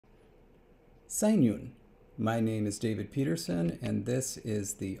Sainyun. My name is David Peterson, and this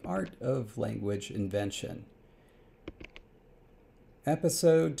is the Art of Language Invention.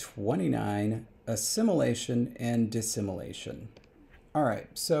 Episode 29, Assimilation and Dissimilation. All right,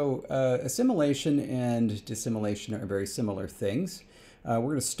 so assimilation and dissimilation are very similar things. We're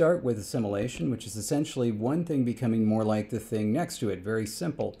going to start with assimilation, which is essentially one thing becoming more like the thing next to it. Very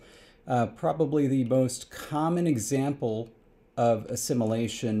simple. Probably the most common example of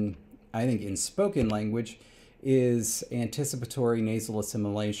assimilation, I think, in spoken language is anticipatory nasal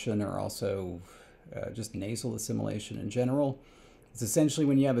assimilation, or also just nasal assimilation in general. It's essentially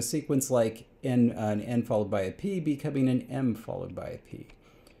when you have a sequence like an N followed by a P becoming an M followed by a P.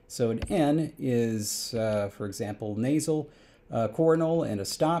 So an N is, for example, nasal, coronal, and a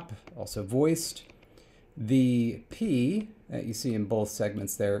stop, also voiced. The P that you see in both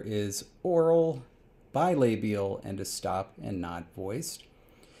segments there is oral, bilabial, and a stop, and not voiced.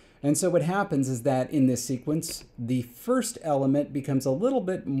 And so what happens is that in this sequence, the first element becomes a little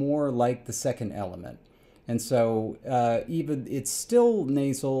bit more like the second element. And so even it's still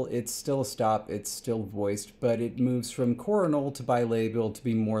nasal, it's still a stop, it's still voiced, but it moves from coronal to bilabial to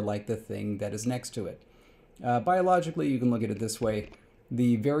be more like the thing that is next to it. Biologically, you can look at it this way.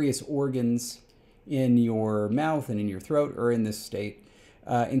 The various organs in your mouth and in your throat are in this state.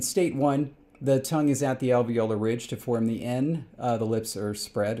 In state 1, the tongue is at the alveolar ridge to form the N. The lips are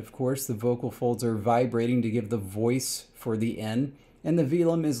spread, of course. The vocal folds are vibrating to give the voice for the N. And the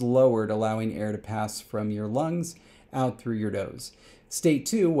velum is lowered, allowing air to pass from your lungs out through your nose. State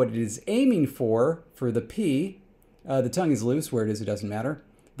 2, what it is aiming for the P, the tongue is loose. Where it is, it doesn't matter.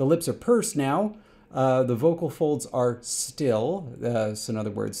 The lips are pursed now. The vocal folds are still. So in other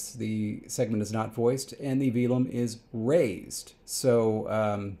words, the segment is not voiced, and the velum is raised.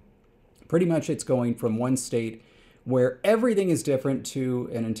 So pretty much it's going from one state where everything is different to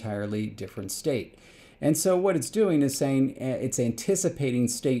an entirely different state. And so what it's doing is saying it's anticipating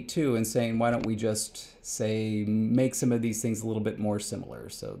state 2 and saying, why don't we just say, make some of these things a little bit more similar.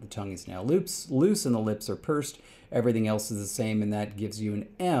 So the tongue is now loose and the lips are pursed. Everything else is the same, and that gives you an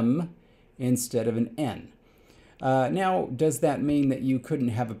M instead of an N. Now, does that mean that you couldn't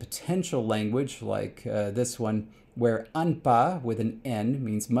have a potential language like this one, where anpa with an N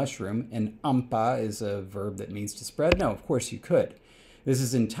means mushroom, and ampa is a verb that means to spread? No, of course you could. This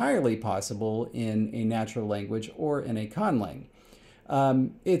is entirely possible in a natural language or in a conlang.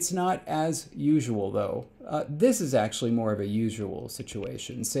 It's not as usual, though. This is actually more of a usual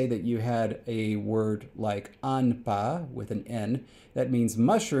situation. Say that you had a word like anpa with an N that means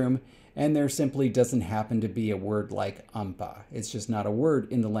mushroom, and there simply doesn't happen to be a word like ampa. It's just not a word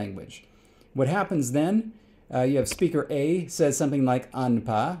in the language. What happens then? You have speaker A says something like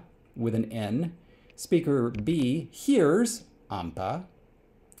anpa with an N. Speaker B hears ampa,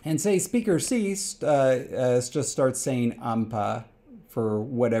 and say speaker C just starts saying ampa for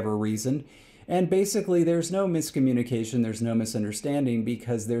whatever reason, and basically there's no miscommunication, there's no misunderstanding,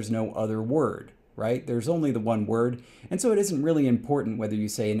 because there's no other word, right? There's only the one word, and so it isn't really important whether you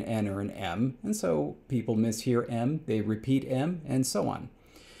say an N or an M, and so people mishear M, they repeat M, and so on.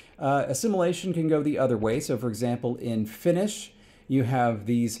 Assimilation can go the other way. So for example, in Finnish, you have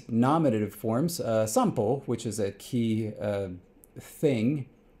these nominative forms, sampo, which is a key thing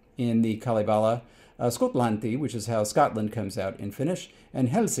in the Kalevala, Skotlanti, which is how Scotland comes out in Finnish, and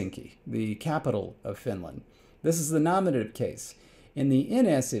Helsinki, the capital of Finland. This is the nominative case. In the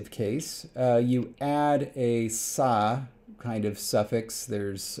inessive case, you add a sa kind of suffix.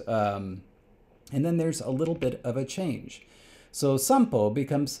 There's and then there's a little bit of a change. So sampo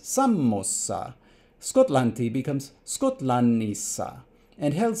becomes sammossa, Skotlanti becomes Skotlannissa,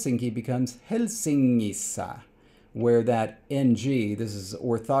 and Helsinki becomes Helsingissa, where that NG, this is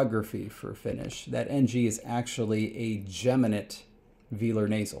orthography for Finnish, that NG is actually a geminate velar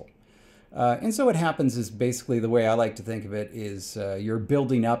nasal. And so what happens is basically the way I like to think of it is you're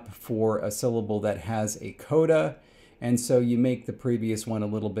building up for a syllable that has a coda, and so you make the previous one a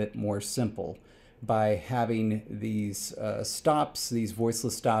little bit more simple by having these stops, these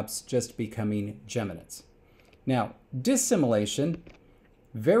voiceless stops, just becoming geminates. Now, dissimilation,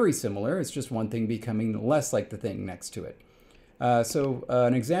 very similar. It's just one thing becoming less like the thing next to it. So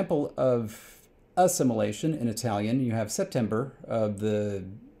an example of assimilation in Italian, you have September of the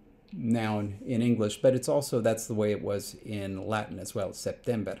noun in English, but it's also, that's the way it was in Latin as well,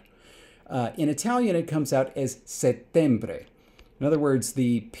 September. In Italian, it comes out as settembre. In other words,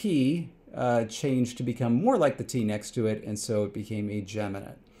 the P changed to become more like the T next to it, and so it became a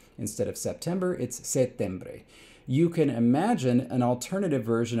geminate. Instead of September, it's settembre. You can imagine an alternative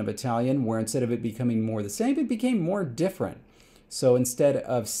version of Italian where instead of it becoming more the same, it became more different. So instead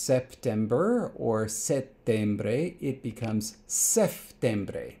of September or settembre, it becomes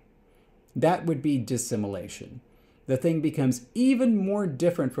seftembre. That would be dissimilation. The thing becomes even more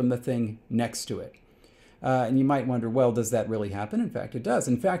different from the thing next to it. And you might wonder, well, does that really happen? In fact, it does.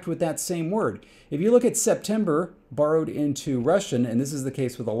 In fact, with that same word, if you look at September borrowed into Russian, and this is the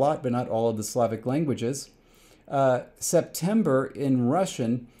case with a lot, but not all of the Slavic languages, September in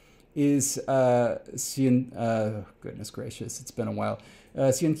Russian is, goodness gracious, it's been a while,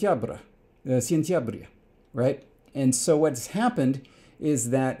 Sentiabria, right? And so what's happened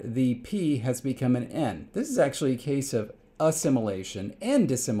is that the P has become an N. This is actually a case of assimilation and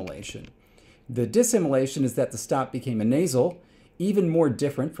dissimilation. The dissimilation is that the stop became a nasal, even more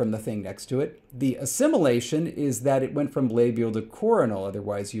different from the thing next to it. The assimilation is that it went from labial to coronal.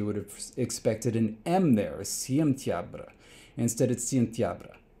 Otherwise, you would have expected an M there, a Sentiabra. Instead, it's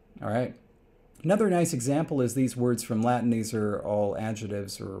Sentiabra. All right. Another nice example is these words from Latin. These are all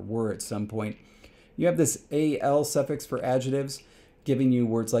adjectives, or were at some point. You have this AL suffix for adjectives, giving you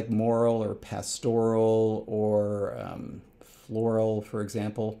words like moral or pastoral or floral, for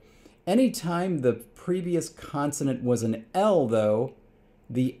example. Anytime the previous consonant was an L, though,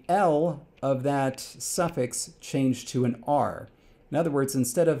 the L of that suffix changed to an R. In other words,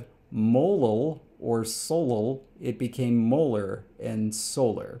 instead of molal or solal, it became molar and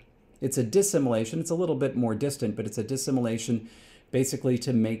solar. It's a dissimilation. It's a little bit more distant, but it's a dissimilation basically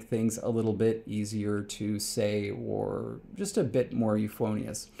to make things a little bit easier to say or just a bit more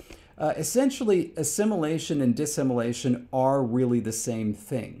euphonious. Essentially, assimilation and dissimilation are really the same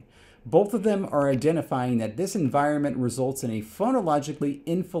thing. Both of them are identifying that this environment results in a phonologically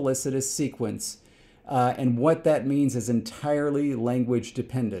infelicitous sequence, and what that means is entirely language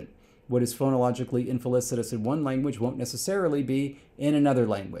dependent. What is phonologically infelicitous in one language won't necessarily be in another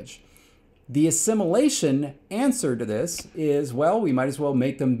language. The assimilation answer to this is, well, we might as well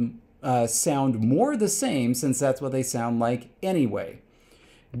make them sound more the same, since that's what they sound like anyway.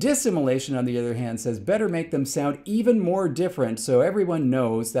 Dissimilation, on the other hand, says better make them sound even more different so everyone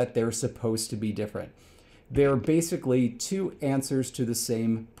knows that they're supposed to be different. They're basically two answers to the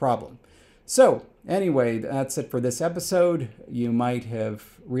same problem. So anyway, that's it for this episode. You might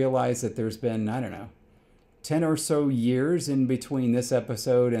have realized that there's been, I don't know, 10 or so years in between this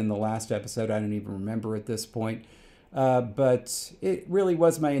episode and the last episode. I don't even remember at this point. But it really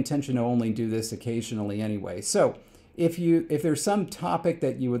was my intention to only do this occasionally anyway. So if there's some topic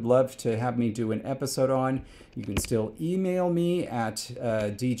that you would love to have me do an episode on, you can still email me at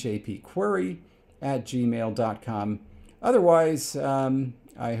djpquery@gmail.com. Otherwise,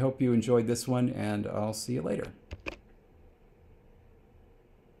 I hope you enjoyed this one, and I'll see you later.